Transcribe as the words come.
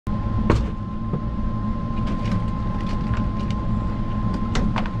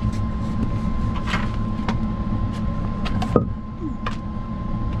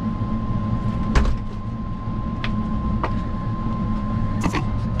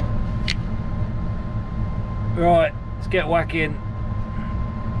Right, let's get whacking.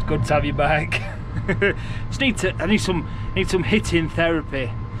 It's good to have you back. I need some hitting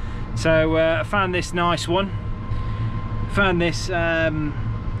therapy. So I found this nice one. Found this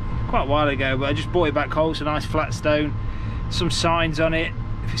quite a while ago, but I just bought it back home. It's a nice flat stone. Some signs on it.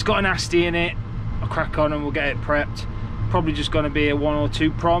 If it's got an asti in it, I'll crack on and we'll get it prepped. Probably just going to be a 1 or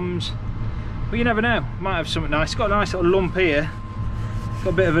 2 proms, but you never know. Might have something nice. It's got a nice little lump here.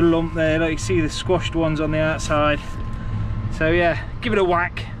 Got a bit of a lump there, like you see the squashed ones on the outside. So yeah, give it a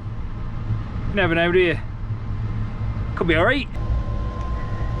whack. You never know, do you? Could be alright.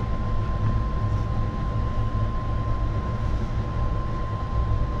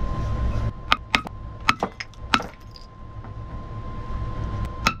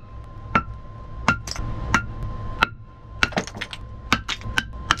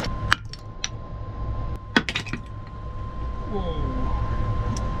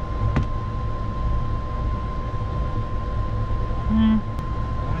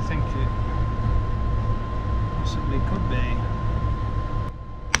 I think it possibly could be.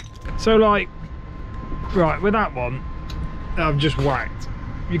 So like, right, with that one I've just whacked,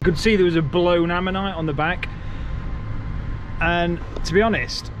 you could see there was a blown ammonite on the back, and to be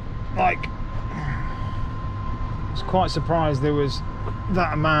honest, like, I was quite surprised there was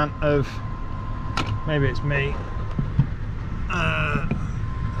that amount of, maybe it's me,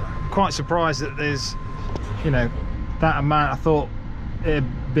 quite surprised that there's, you know, that amount. I thought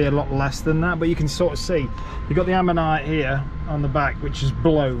it'd be a lot less than that, but you can sort of see you've got the ammonite here on the back, which is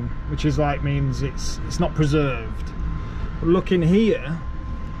blown, which is like, means it's not preserved. But looking here,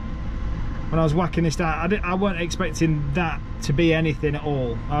 when I was whacking this down, I weren't expecting that to be anything at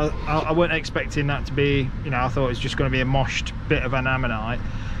all. I weren't expecting that to be, you know, I thought it was just going to be a moshed bit of an ammonite,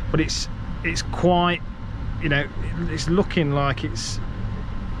 but it's quite, you know, it's looking like it's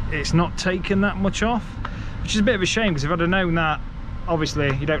not taken that much off, which is a bit of a shame, because if I'd have known that, obviously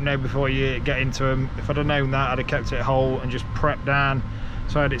you don't know before you get into them, if I'd have known that, I'd have kept it whole and just prepped down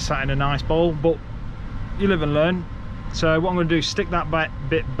so I had it sat in a nice bowl. But you live and learn. So what I'm going to do is stick that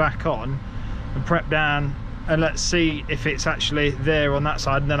bit back on and prep down, and let's see if it's actually there on that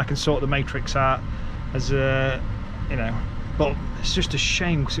side, and then I can sort the matrix out as a, you know. But it's just a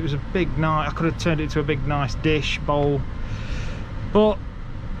shame, because it was a big nice, I could have turned it into a big nice dish bowl, but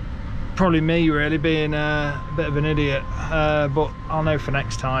probably me really being a bit of an idiot, but I'll know for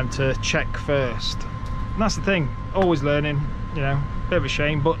next time to check first. And that's the thing, always learning, you know. Bit of a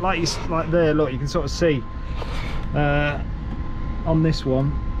shame, but like there, look, you can sort of see on this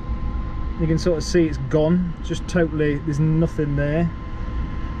one, you can sort of see it's gone, just totally, there's nothing there,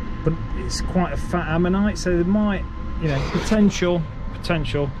 but it's quite a fat ammonite, so there might, you know, potential.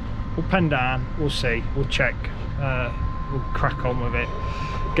 We'll pen down, we'll see, we'll check, we'll crack on with it,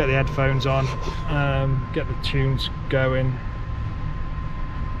 get the headphones on, get the tunes going.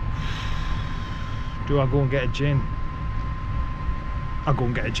 Do I go and get a gin? I'll go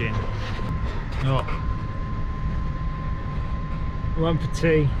and get a gin. Oh, went for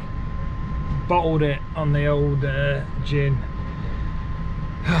tea, bottled it on the old gin.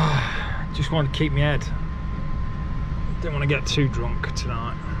 Just want to keep my head. Don't want to get too drunk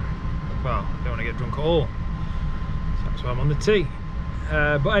tonight. Well, don't want to get drunk at all, so that's why I'm on the tea.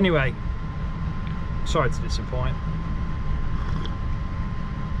 But anyway, sorry to disappoint.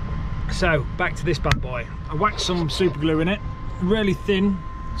 So back to this bad boy. I whacked some super glue in it, really thin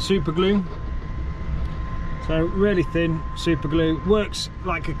super glue. So really thin super glue, works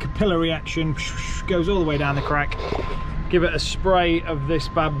like a capillary action, goes all the way down the crack. Give it a spray of this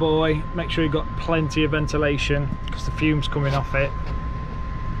bad boy, make sure you've got plenty of ventilation, because the fumes coming off it,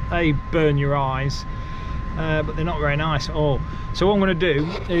 they burn your eyes, but they're not very nice at all. So what I'm going to do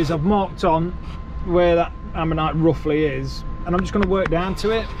is, I've marked on where that ammonite roughly is, and I'm just going to work down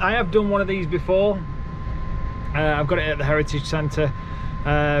to it. I have done one of these before. I've got it at the Heritage Centre,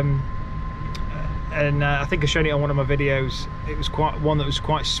 and I think I've shown it on one of my videos. It was one that was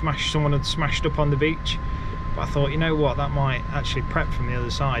quite smashed, someone had smashed up on the beach, but I thought, you know what, that might actually prep from the other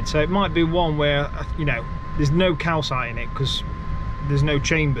side. So it might be one where, you know, there's no calcite in it, because there's no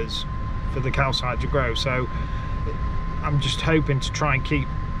chambers for the calcite to grow. So I'm just hoping to try and keep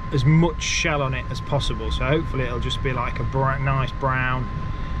as much shell on it as possible. So hopefully it'll just be like a nice brown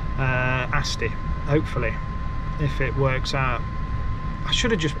asti, hopefully, if it works out. I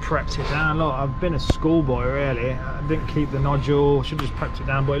should have just prepped it down. Look, I've been a schoolboy really. I didn't keep the nodule, should have just prepped it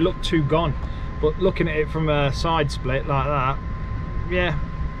down, but it looked too gone. But looking at it from a side split like that, yeah,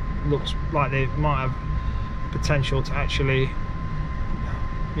 looks like they might have potential to actually,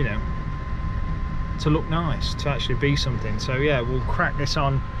 you know, to look nice, to actually be something. So yeah, we'll crack this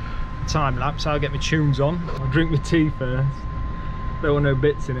on time lapse. I'll get my tunes on. I'll drink my tea first. Don't want no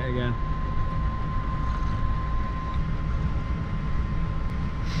bits in it again.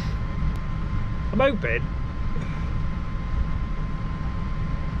 I'm hoping.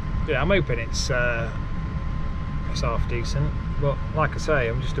 Yeah, I'm hoping it's half decent. But like I say,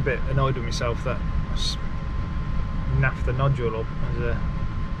 I'm just a bit annoyed with myself that I naffed the nodule up as a.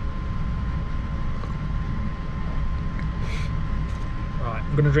 Right,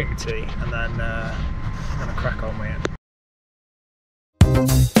 I'm going to drink my tea and then I'm going to crack on with it.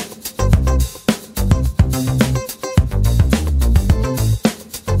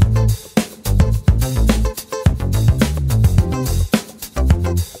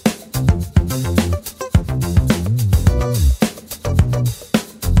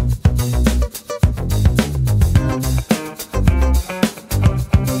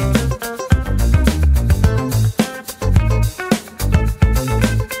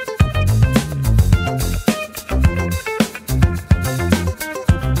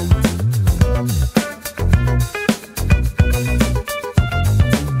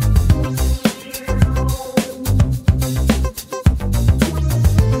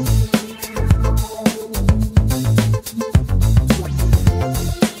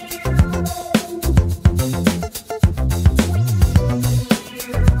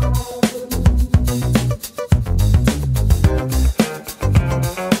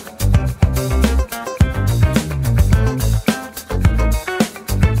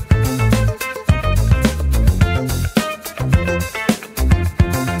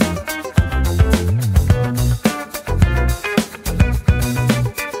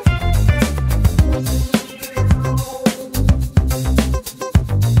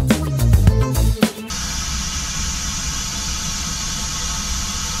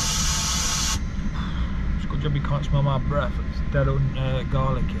 Job you can't smell my breath, it's dead on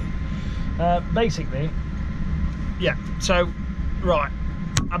garlicky. Basically, yeah, so right,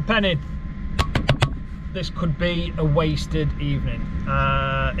 I'm penning. This could be a wasted evening.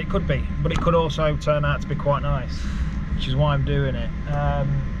 It could be, but it could also turn out to be quite nice, which is why I'm doing it.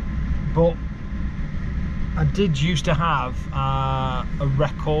 But I did used to have a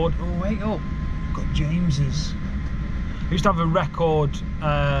record. Oh wait up, got James's. I used to have a record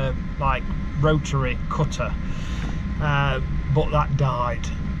like rotary cutter, but that died.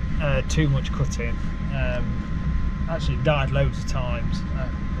 Too much cutting. Actually it died loads of times.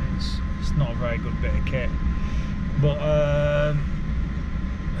 It's not a very good bit of kit, but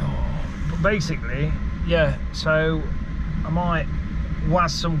basically, yeah, so I might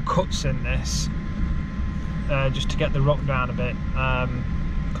waz some cuts in this just to get the rock down a bit,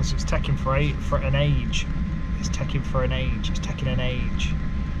 because it's taking for an age. It's taking an age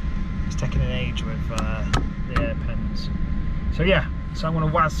with the air pens. So yeah, so I'm going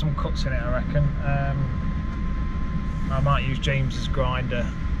to waz some cuts in it, I reckon. I might use James's grinder,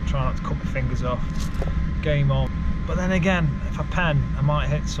 try not to cut my fingers off. Game on. But then again, if I pen, I might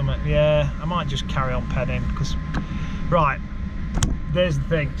hit something. Yeah, I might just carry on penning, because right, there's the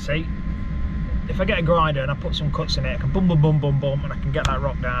thing, see, if I get a grinder and I put some cuts in it, I can bum and I can get that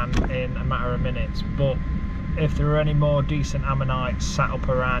rock down in a matter of minutes. But if there are any more decent ammonites sat up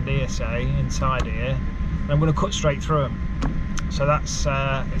around here, say inside here, then I'm going to cut straight through them. So that's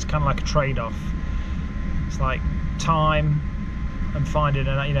it's kind of like a trade-off. It's like time and finding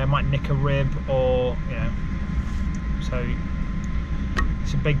a, you know, might nick a rib, or you know, so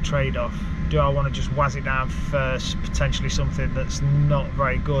it's a big trade-off. Do I want to just waz it down first, potentially something that's not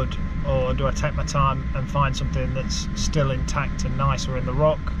very good, or do I take my time and find something that's still intact and nicer in the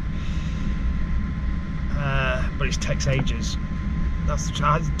rock? But it takes ages. I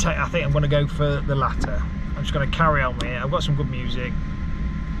think I'm going to go for the latter. I'm just going to carry on with it. I've got some good music.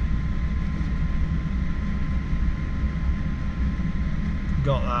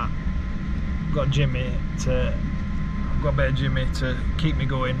 Got that. Got Jimmy to. I've got a bit of Jimmy to keep me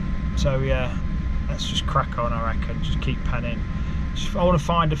going. So yeah, let's just crack on. I reckon. Just keep penning. I want to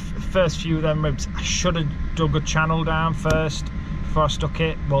find the first few of them ribs. I should have dug a channel down first before I stuck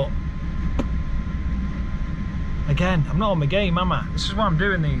it, but again, I'm not on my game, am I? This is why I'm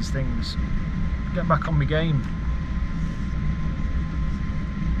doing these things. Get back on my game.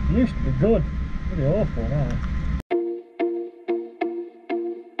 It used to be good. Pretty awful now.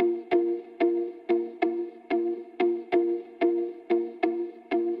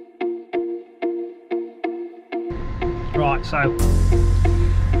 Right, so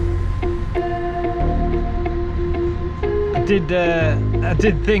I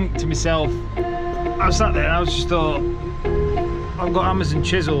did think to myself, I was sat there and I was just thought, I've got hammers and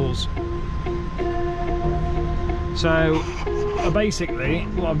chisels, so basically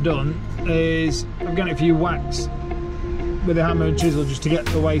what I've done is I've got a few whacks with a hammer and chisel just to get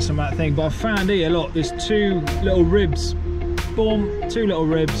away some of that thing. But I found here, look, there's 2 little ribs. Boom, 2 little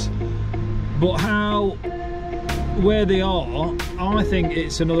ribs. But where they are, I think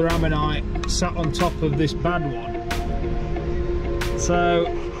it's another ammonite sat on top of this bad one. So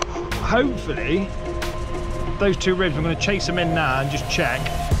hopefully those 2 ribs, I'm going to chase them in now and just check.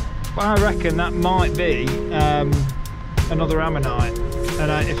 But I reckon that might be another ammonite,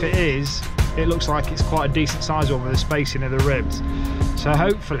 and if it is, it looks like it's quite a decent size one with the spacing of the ribs. So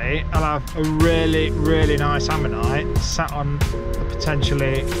hopefully I'll have a really, really nice ammonite sat on a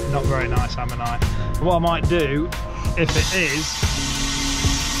potentially not very nice ammonite. And what I might do, if it is,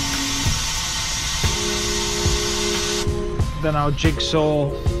 then I'll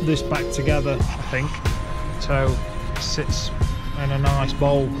jigsaw this back together, I think, so it sits in a nice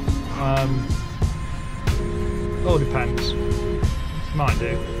bowl. All depends. Might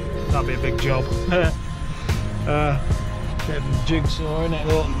do. That'd be a big job. Bit of jigsaw in it.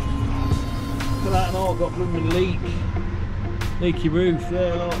 Look at that, and all got blooming leaky roof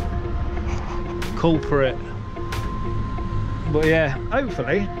there. Look, culprit. But yeah,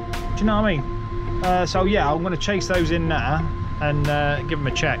 hopefully. Do you know what I mean? So yeah, I'm going to chase those in now and give them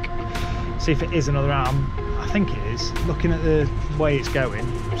a check. See if it is another arm. I think it is, looking at the way it's going.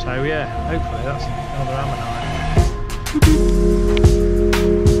 So yeah, hopefully that's another ammonite.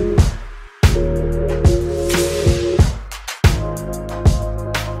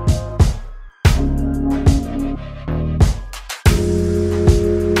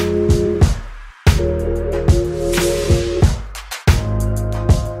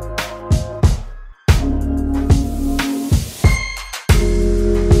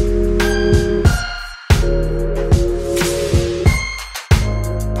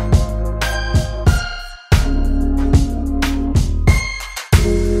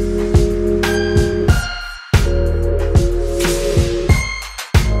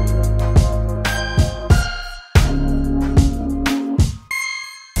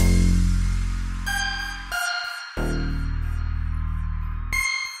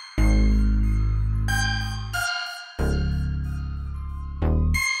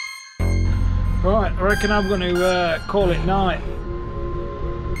 Right, I reckon I'm going to call it night.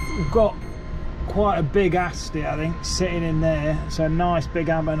 We've got quite a big asti, I think, sitting in there. So a nice big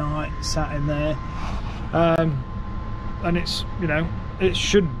ammonite sat in there. And it's, you know, it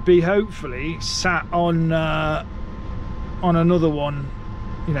should be hopefully sat on another one.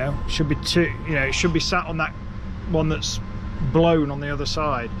 You know, should be 2, you know, it should be sat on that one that's blown on the other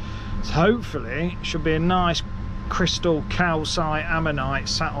side. So hopefully it should be a nice crystal calcite ammonite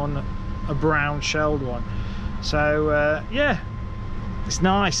sat on a brown shelled one. So yeah, it's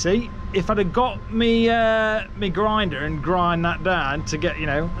nice. See, if I'd have got me grinder and grind that down to get, you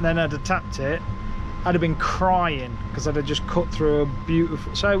know, and then I'd have tapped it, I'd have been crying because I'd have just cut through a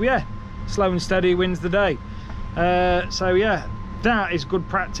beautiful. So yeah, slow and steady wins the day. So yeah, that is good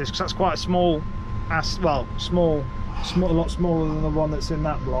practice because that's quite a small, well, small, a lot smaller than the one that's in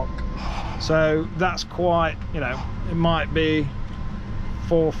that block. So that's quite, you know, it might be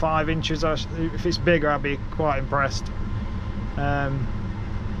 4 or 5 inches. If it's bigger, I'd be quite impressed.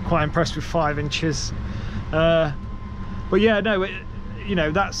 Quite impressed with 5 inches. But yeah, no, you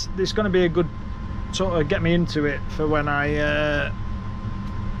know, it's going to be a good sort of get me into it for when I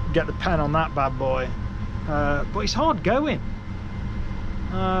get the pen on that bad boy. But it's hard going.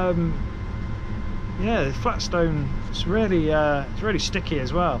 Yeah, the flat stone, it's really sticky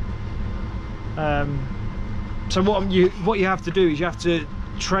as well. So what you have to do is you have to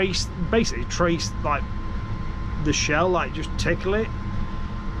basically trace like the shell, like just tickle it.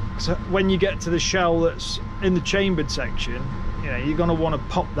 So when you get to the shell that's in the chambered section, you know, you're going to want to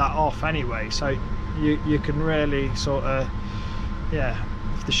pop that off anyway. So you can really sort of, yeah,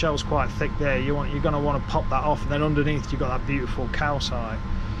 if the shell's quite thick there, you're going to want to pop that off, and then underneath you've got that beautiful calcite.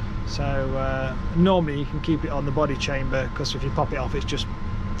 So normally you can keep it on the body chamber, because if you pop it off it's just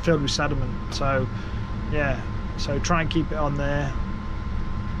filled with sediment. So yeah, so try and keep it on there.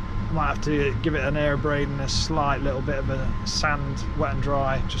 I might have to give it an air braid and a slight little bit of a sand, wet and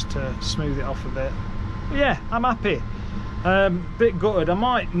dry, just to smooth it off a bit. But yeah, I'm happy. Bit gutted. I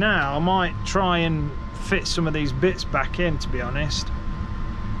might try and fit some of these bits back in, to be honest,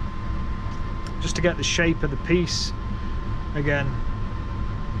 just to get the shape of the piece again,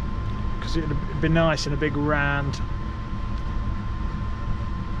 because it'd be nice in a big round.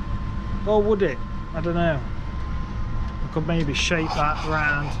 Or would it? I don't know. I could maybe shape that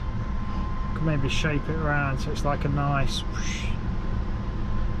round. Maybe shape it around so it's like a nice,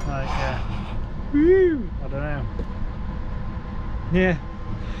 like, yeah. Woo! I don't know. Yeah.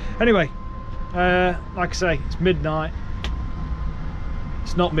 Anyway, like I say, it's midnight.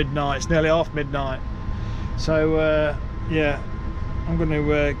 It's not midnight, it's nearly half midnight. So yeah, I'm going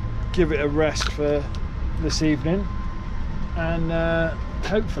to give it a rest for this evening, and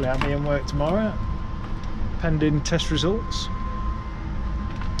hopefully I'll be in work tomorrow, pending test results.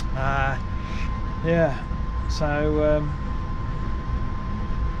 Yeah, so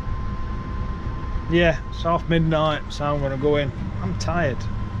yeah, it's half midnight, so I'm going to go in. I'm tired,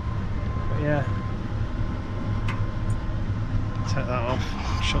 but yeah, take that off,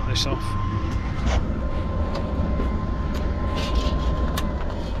 shut this off.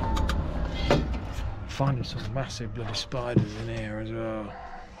 Finding some massive bloody spiders in here as well.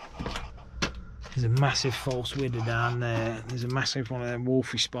 There's a massive false widder down there. There's a massive one of them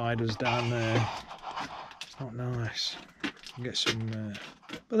wolfy spiders down there. It's not nice. Get some,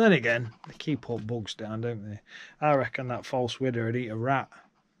 but then again, they keep all bugs down, don't they? I reckon that false widder would eat a rat.